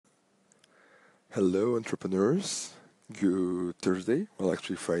Hello, entrepreneurs. Good Thursday. Well,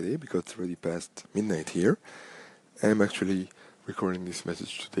 actually, Friday because it's already past midnight here. I'm actually recording this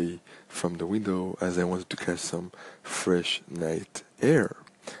message today from the window as I wanted to catch some fresh night air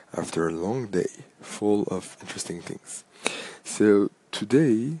after a long day full of interesting things. So,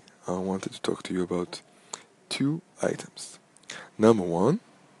 today I wanted to talk to you about two items. Number one,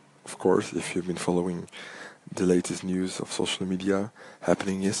 of course, if you've been following the latest news of social media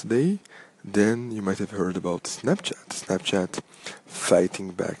happening yesterday, then you might have heard about Snapchat. Snapchat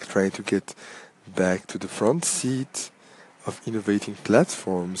fighting back, trying to get back to the front seat of innovating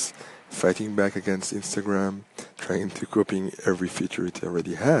platforms, fighting back against Instagram, trying to copying every feature it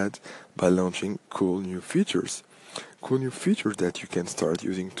already had by launching cool new features. Cool new features that you can start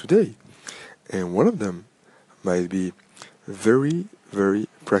using today. And one of them might be very, very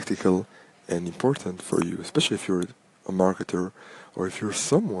practical and important for you, especially if you're a marketer or if you're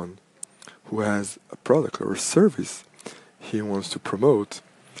someone who has a product or a service he wants to promote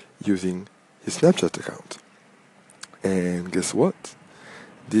using his Snapchat account. And guess what?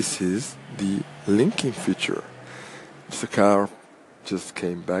 This is the linking feature. It's a car just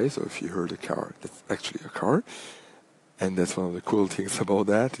came by, so if you heard a car, that's actually a car. And that's one of the cool things about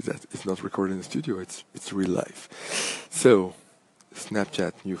that is that it's not recorded in the studio, it's real life. So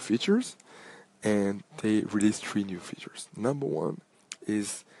Snapchat new features, and they released three new features. Number one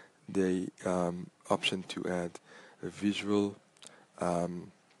is the option to add a visual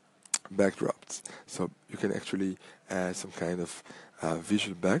backdrops. So you can actually add some kind of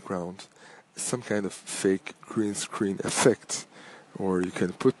visual background, some kind of fake green screen effect, or you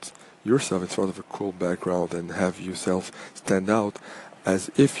can put yourself in front of a cool background and have yourself stand out as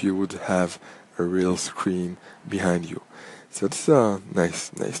if you would have a real screen behind you. So it's a nice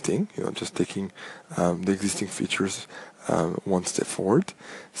thing, just taking the existing features one step forward.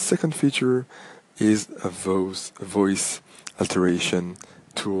 Second feature is a voice alteration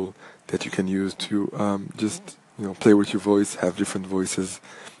tool that you can use to just play with your voice, have different voices,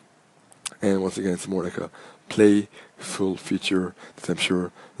 and once again, it's more like a playful feature that I'm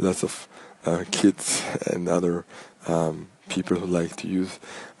sure lots of kids and other people who like to use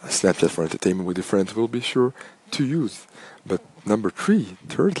Snapchat for entertainment with their friends will be sure to use. But number three,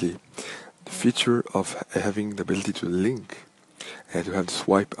 thirdly, the feature of having the ability to link and to have the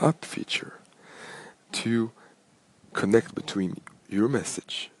swipe up feature to connect between your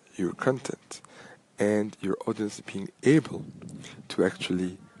message, your content, and your audience being able to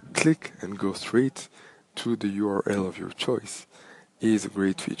actually click and go straight to the URL of your choice is a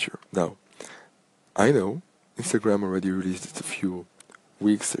great feature. Now, I know Instagram already released it a few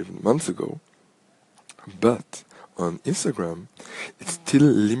weeks, even months ago, but on Instagram, it's still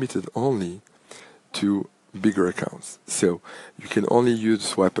limited only to bigger accounts. So you can only use the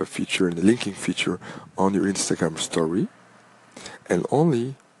swipe up feature and the linking feature on your Instagram story, and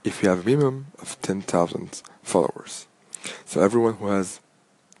only if you have a minimum of 10,000 followers. So everyone who has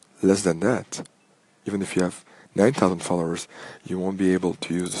less than that, even if you have 9,000 followers, you won't be able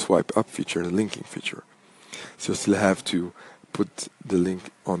to use the swipe up feature and the linking feature. So you still have to put the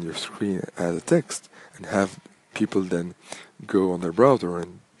link on your screen as a text and have people then go on their browser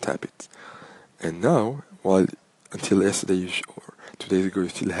and tap it. And now, while until yesterday or 2 days ago you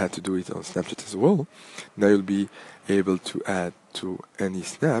still had to do it on Snapchat as well, now you'll be able to add to any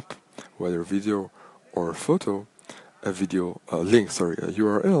snap, whether video or photo, a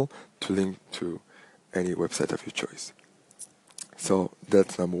URL to link to any website of your choice. So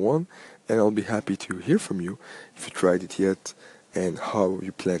that's number one, and I'll be happy to hear from you if you tried it yet and how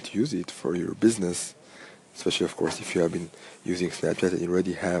you plan to use it for your business, especially of course if you have been using Snapchat and you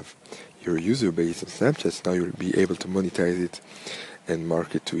already have your user base on Snapchat. Now you'll be able to monetize it and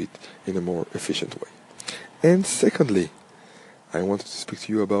market to it in a more efficient way. And secondly, I wanted to speak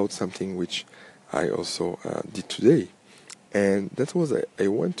to you about something which I also did today, and that was I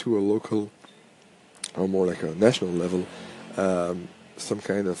went to a local, or more like a national level, some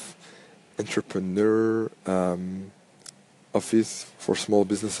kind of entrepreneur office for small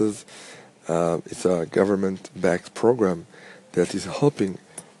businesses. It's a government-backed program that is helping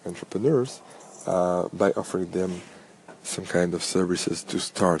entrepreneurs by offering them some kind of services to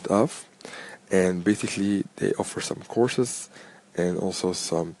start off, and basically they offer some courses and also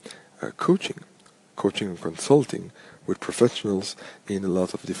some coaching and consulting with professionals in a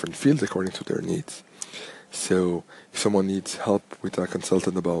lot of different fields according to their needs. So if someone needs help with a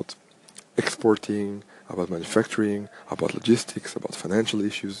consultant about exporting, about manufacturing, about logistics, about financial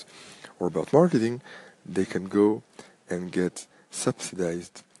issues, or about marketing, they can go and get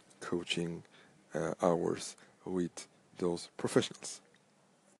subsidized coaching hours with those professionals.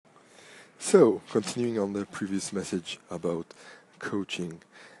 So, continuing on the previous message about coaching,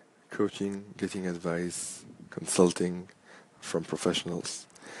 getting advice, consulting from professionals.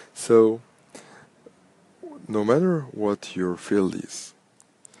 So, no matter what your field is,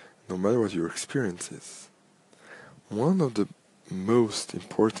 no matter what your experience is, one of the most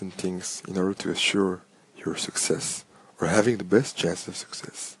important things in order to assure your success or having the best chance of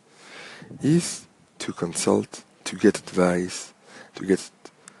success is to consult, to get advice, to get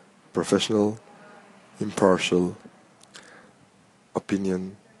professional, impartial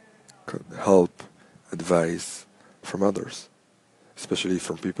opinion, help, advice from others, especially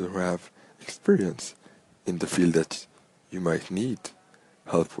from people who have experience in the field that you might need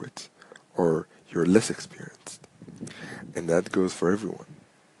help with, or you're less experienced. And that goes for everyone.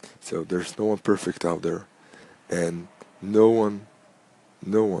 So there's no one perfect out there, and no one,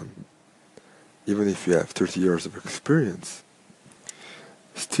 even if you have 30 years of experience,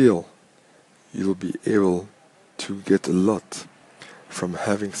 still you'll be able to get a lot from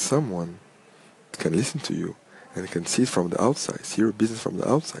having someone that can listen to you and can see it from the outside, see your business from the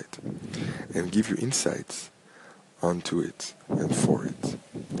outside, and give you insights onto it and for it.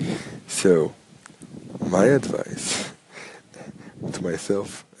 So, my advice to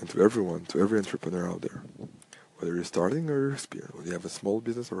myself and to everyone, to every entrepreneur out there, whether you're starting or you're experienced, whether you have a small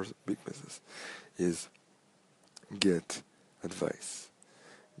business or a big business, is get advice,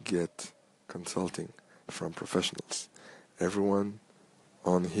 get consulting from professionals. Everyone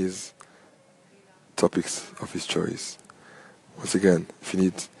on his topics of his choice. Once again,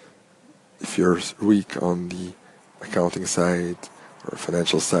 if you're weak on the accounting side or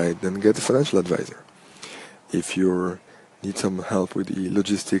financial side, then get a financial advisor. If you need some help with the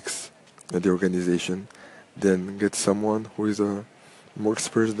logistics and the organization, then get someone who is more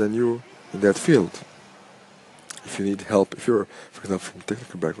experienced than you in that field. If you need help, if you're, for example, from a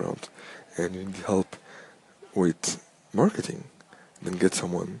technical background and you need help with marketing, then get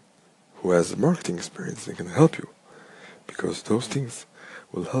someone who has marketing experience and can help you, because those things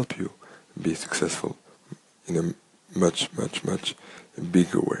will help you be successful in a much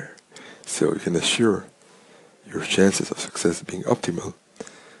bigger way. So you can assure your chances of success being optimal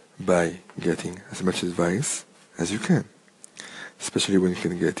by getting as much advice as you can, especially when you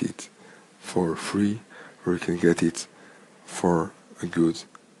can get it for free or you can get it for a good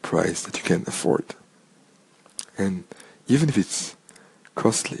price that you can afford. And even if it's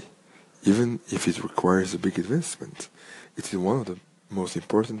costly, even if it requires a big investment, it is one of the most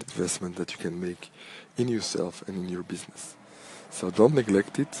important investments that you can make in yourself and in your business. So don't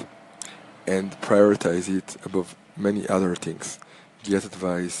neglect it and prioritize it above many other things. Get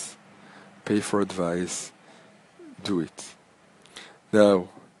advice, pay for advice, do it. Now,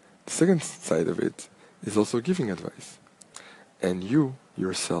 the second side of it is also giving advice. And you,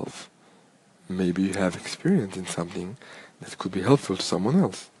 yourself, maybe you have experience in something that could be helpful to someone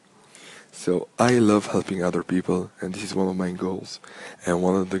else. So I love helping other people, and this is one of my goals, and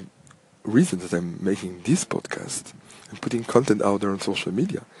one of the reasons that I'm making this podcast and putting content out there on social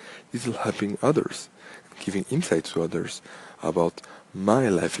media is helping others, giving insight to others about my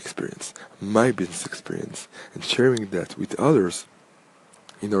life experience, my business experience, and sharing that with others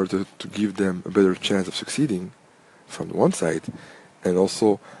in order to give them a better chance of succeeding from the one side, and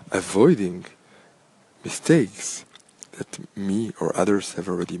also avoiding mistakes that me or others have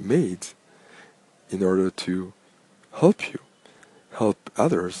already made in order to help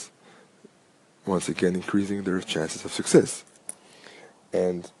others, once again increasing their chances of success.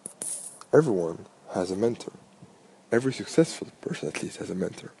 And everyone has a mentor. Every successful person at least has a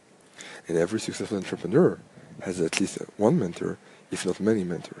mentor. And every successful entrepreneur has at least one mentor, if not many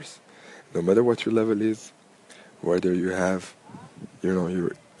mentors. No matter what your level is, whether you have, your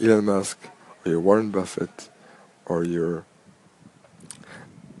Elon Musk, or your Warren Buffett, or your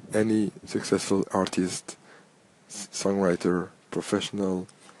any successful artist, songwriter, professional,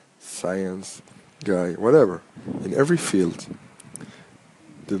 science guy, whatever. In every field,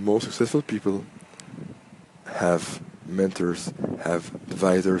 the most successful people have mentors, have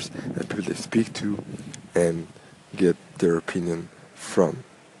advisors, and people they speak to and get their opinion from.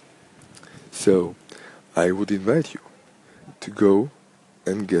 So, I would invite you to go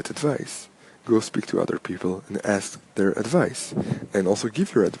and get advice. Go speak to other people and ask their advice, and also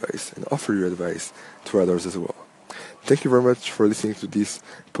give your advice and offer your advice to others as well. Thank you very much for listening to this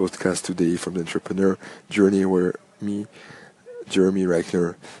podcast today from the Entrepreneur Journey, where me, Jeremy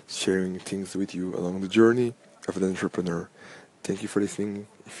Reichner, sharing things with you along the journey of an entrepreneur. Thank you for listening.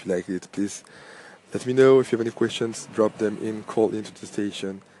 If you like it, please let me know. If you have any questions, drop them in, call into the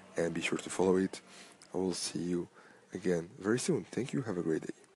station, and be sure to follow it. I will see you again very soon. Thank you. Have a great day.